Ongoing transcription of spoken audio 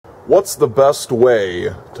What's the best way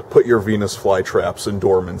to put your Venus flytraps in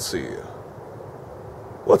dormancy?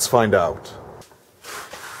 Let's find out.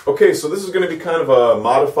 Okay, so this is going to be kind of a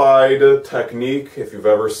modified technique if you've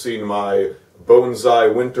ever seen my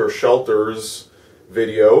bonsai winter shelters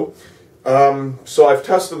video. So I've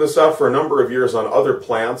tested this out for a number of years on other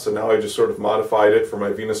plants, and now I just sort of modified it for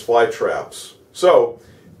my Venus flytraps. So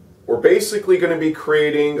we're basically going to be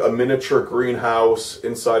creating a miniature greenhouse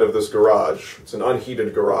inside of this garage. It's an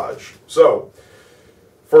unheated garage. So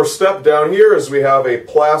first step down here is we have a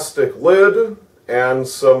plastic lid and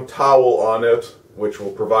some towel on it, which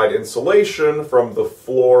will provide insulation from the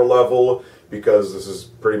floor level, because this is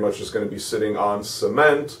pretty much just going to be sitting on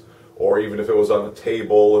cement, or even if it was on a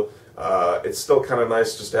table, it's still kind of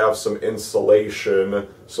nice just to have some insulation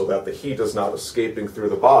so that the heat is not escaping through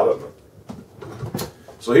the bottom.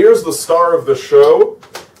 So here's the star of the show.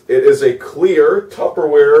 It is a clear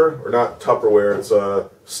Tupperware, or not Tupperware, it's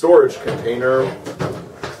a storage container.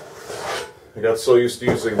 I got so used to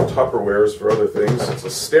using Tupperwares for other things. It's a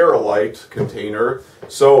Sterilite container.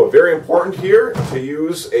 So very important here to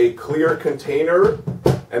use a clear container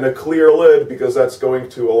and a clear lid, because that's going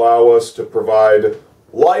to allow us to provide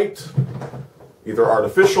light, either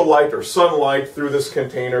artificial light or sunlight, through this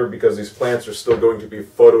container, because these plants are still going to be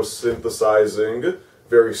photosynthesizing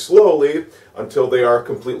very slowly until they are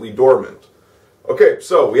completely dormant. Okay,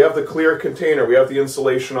 so we have the clear container, we have the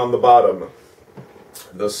insulation on the bottom.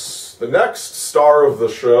 The next star of the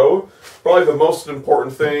show, probably the most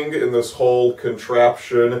important thing in this whole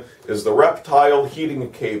contraption, is the reptile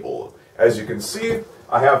heating cable. As you can see,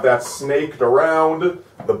 I have that snaked around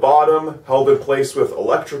the bottom, held in place with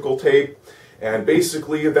electrical tape, and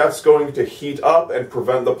basically that's going to heat up and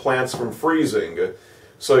prevent the plants from freezing.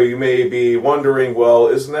 So you may be wondering, well,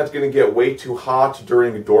 isn't that going to get way too hot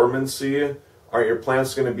during dormancy? Aren't your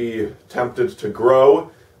plants going to be tempted to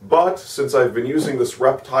grow? But since I've been using this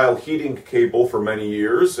reptile heating cable for many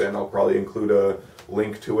years, and I'll probably include a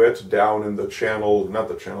link to it down in the channel,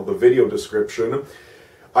 the video description,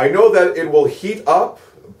 I know that it will heat up,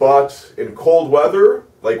 but in cold weather,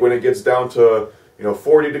 like when it gets down to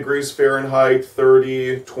 40 degrees Fahrenheit,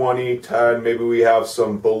 30, 20, 10, maybe we have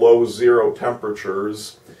some below zero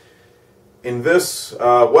temperatures. In this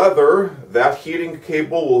weather, that heating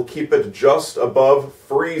cable will keep it just above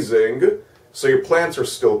freezing, so your plants are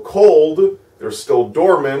still cold, they're still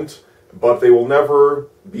dormant, but they will never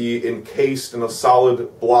be encased in a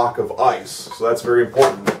solid block of ice. So that's very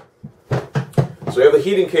important. So you have the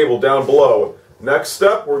heating cable down below. Next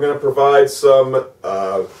step, we're going to provide some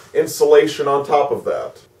insulation on top of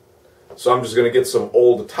that. So I'm just going to get some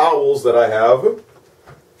old towels that I have.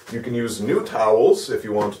 You can use new towels if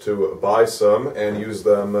you want to buy some and use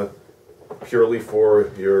them purely for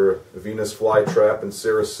your Venus flytrap and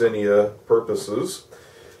Sarracenia purposes.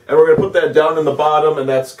 And we're going to put that down in the bottom, and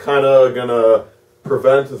that's kind of going to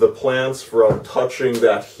prevent the plants from touching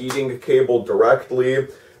that heating cable directly.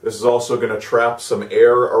 This is also going to trap some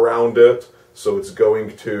air around it, so it's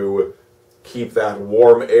going to keep that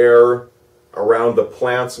warm air around the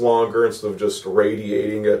plants longer instead of just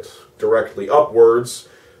radiating it directly upwards.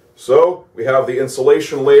 So we have the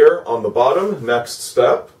insulation layer on the bottom. Next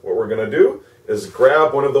step, what we're going to do is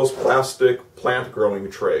grab one of those plastic plant growing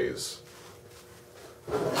trays.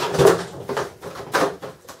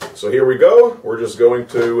 So here we go. We're just going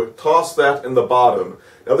to toss that in the bottom.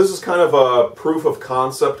 Now this is kind of a proof of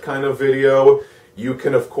concept kind of video. You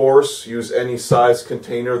can of course use any size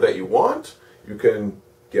container that you want. You can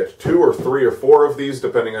get 2 or 3 or 4 of these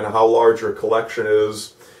depending on how large your collection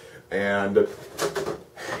is. And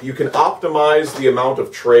you can optimize the amount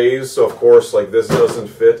of trays. So of course, like this doesn't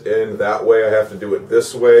fit in that way, I have to do it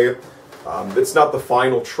this way. It's not the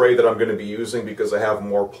final tray that I'm going to be using because I have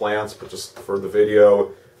more plants, but just for the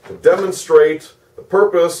video to demonstrate the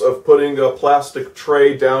purpose of putting a plastic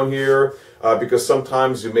tray down here, because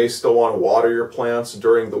sometimes you may still want to water your plants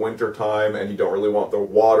during the winter time and you don't really want the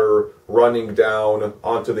water running down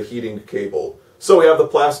onto the heating cable. So we have the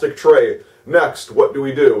plastic tray. Next, what do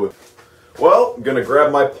we do? Well, I'm going to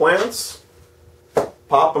grab my plants,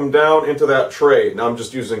 pop them down into that tray. Now I'm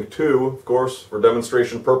just using 2, of course, for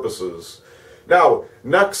demonstration purposes. Now,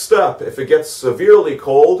 next step, if it gets severely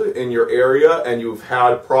cold in your area and you've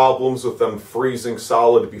had problems with them freezing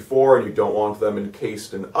solid before and you don't want them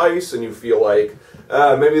encased in ice and you feel like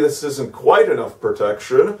maybe this isn't quite enough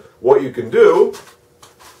protection, what you can do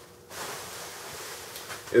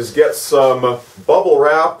is get some bubble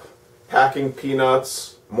wrap, packing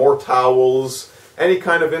peanuts, more towels, any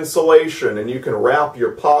kind of insulation, and you can wrap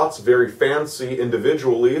your pots very fancy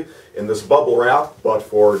individually in this bubble wrap, but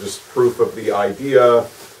for just proof of the idea,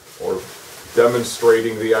 or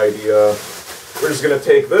demonstrating the idea. We're just going to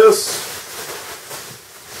take this,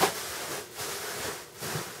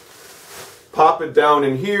 pop it down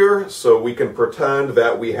in here so we can pretend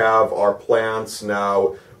that we have our plants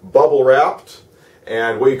now bubble wrapped.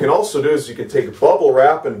 And what you can also do is you can take bubble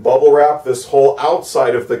wrap and bubble wrap this whole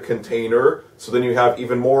outside of the container, so then you have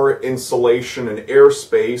even more insulation and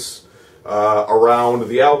airspace around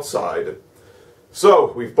the outside.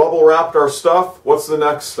 So we've bubble wrapped our stuff. What's the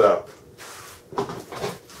next step?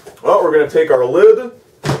 Well, we're going to take our lid,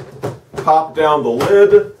 pop down the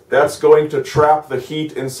lid. That's going to trap the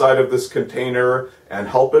heat inside of this container and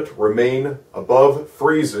help it remain above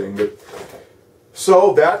freezing.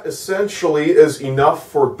 So that essentially is enough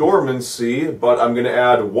for dormancy, but I'm going to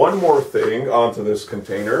add one more thing onto this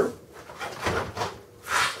container.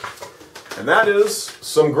 And that is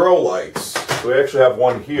some grow lights. So we actually have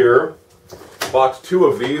one here. Bought 2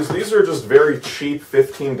 of these. These are just very cheap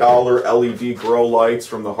 $15 LED grow lights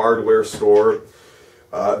from the hardware store.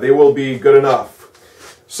 They will be good enough.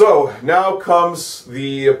 So now comes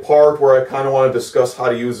the part where I kind of want to discuss how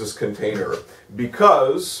to use this container,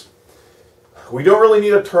 because we don't really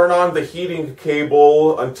need to turn on the heating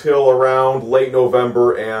cable until around late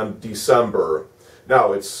November and December.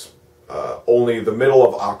 Now it's only the middle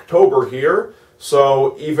of October here,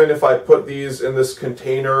 so even if I put these in this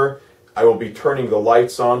container, I will be turning the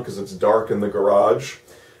lights on because it's dark in the garage.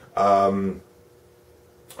 On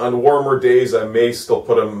warmer days, I may still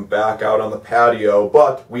put them back out on the patio,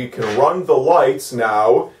 but we can run the lights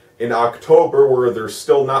now in October where they're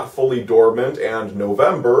still not fully dormant, and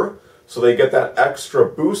November, so they get that extra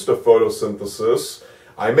boost of photosynthesis.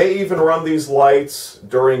 I may even run these lights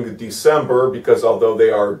during December because although they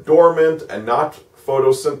are dormant and not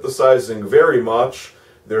photosynthesizing very much,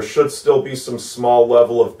 there should still be some small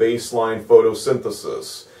level of baseline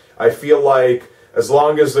photosynthesis. I feel like as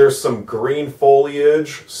long as there's some green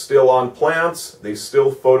foliage still on plants, they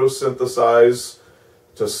still photosynthesize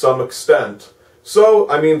to some extent. So,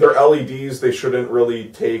 I mean, they're LEDs, they shouldn't really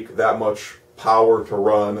take that much power to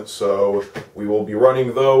run, so we will be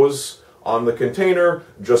running those on the container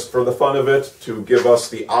just for the fun of it, to give us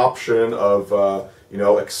the option of, you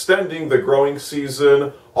know, extending the growing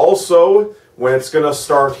season. Also, when it's going to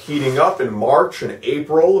start heating up in March and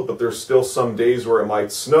April, but there's still some days where it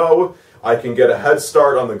might snow, I can get a head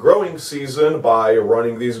start on the growing season by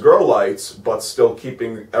running these grow lights, but still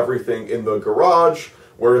keeping everything in the garage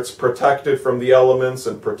where it's protected from the elements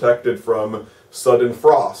and protected from sudden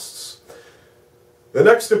frosts. The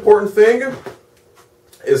next important thing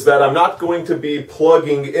is that I'm not going to be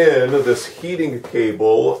plugging in this heating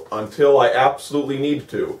cable until I absolutely need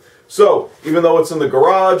to. So, even though it's in the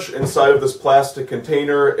garage, inside of this plastic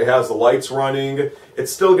container, it has the lights running,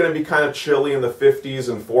 it's still going to be kind of chilly in the 50s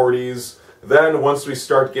and 40s. Then, once we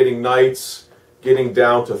start getting nights getting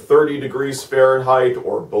down to 30 degrees Fahrenheit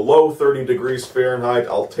or below 30 degrees Fahrenheit,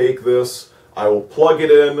 I'll take this, I will plug it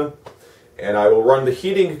in, and I will run the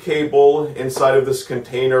heating cable inside of this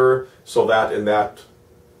container so that in that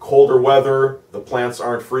colder weather, the plants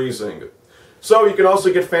aren't freezing. So you can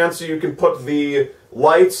also get fancy. You can put the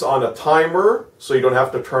lights on a timer so you don't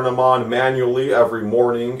have to turn them on manually every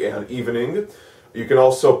morning and evening. You can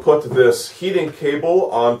also put this heating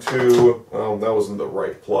cable onto, well, that wasn't the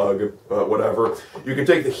right plug, but whatever. You can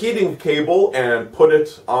take the heating cable and put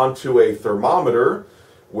it onto a thermometer,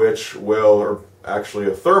 which will, or actually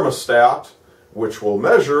a thermostat, which will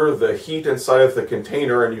measure the heat inside of the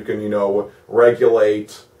container, and you can, you know,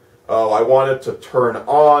 regulate. Oh, I want it to turn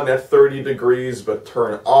on at 30 degrees, but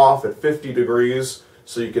turn off at 50 degrees,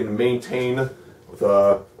 so you can maintain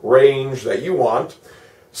the range that you want.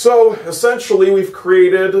 So, essentially, we've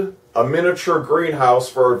created a miniature greenhouse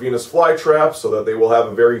for our Venus flytraps so that they will have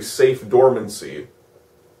a very safe dormancy.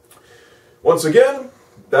 Once again,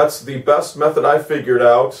 that's the best method I figured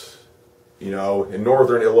out, you know, in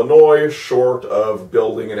northern Illinois, short of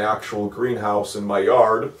building an actual greenhouse in my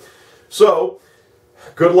yard. So,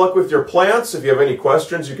 good luck with your plants. If you have any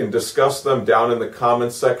questions, you can discuss them down in the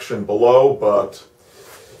comments section below, but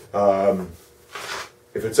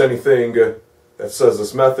if it's anything that says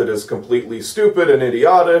this method is completely stupid and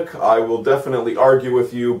idiotic, I will definitely argue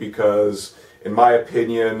with you because, in my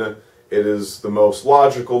opinion, it is the most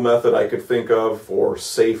logical method I could think of for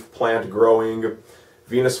safe plant growing.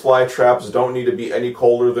 Venus flytraps don't need to be any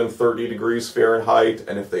colder than 30 degrees Fahrenheit,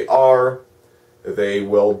 and if they are, they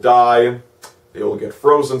will die. They will get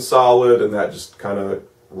frozen solid, and that just kind of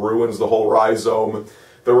ruins the whole rhizome.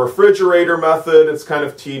 The refrigerator method, it's kind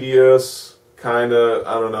of tedious, kind of,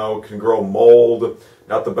 I don't know, can grow mold.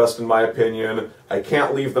 Not the best in my opinion. I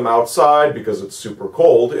can't leave them outside because it's super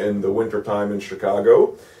cold in the wintertime in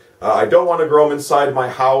Chicago. I don't want to grow them inside my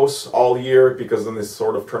house all year because then they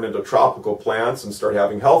sort of turn into tropical plants and start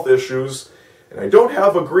having health issues. And I don't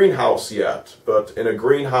have a greenhouse yet, but in a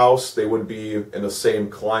greenhouse they would be in the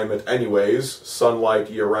same climate anyways,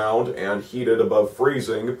 sunlight year-round and heated above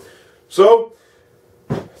freezing. So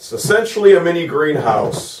it's essentially a mini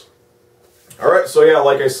greenhouse. Alright, so yeah,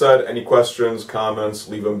 like I said, any questions, comments,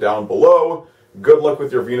 leave them down below. Good luck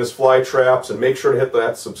with your Venus flytraps, and make sure to hit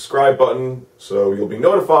that subscribe button so you'll be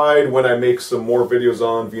notified when I make some more videos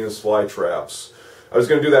on Venus flytraps. I was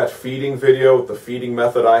going to do that feeding video with the feeding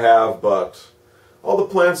method I have, but all the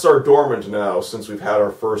plants are dormant now since we've had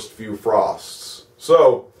our first few frosts.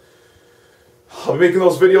 So, I'll be making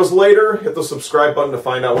those videos later. Hit the subscribe button to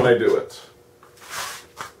find out when I do it.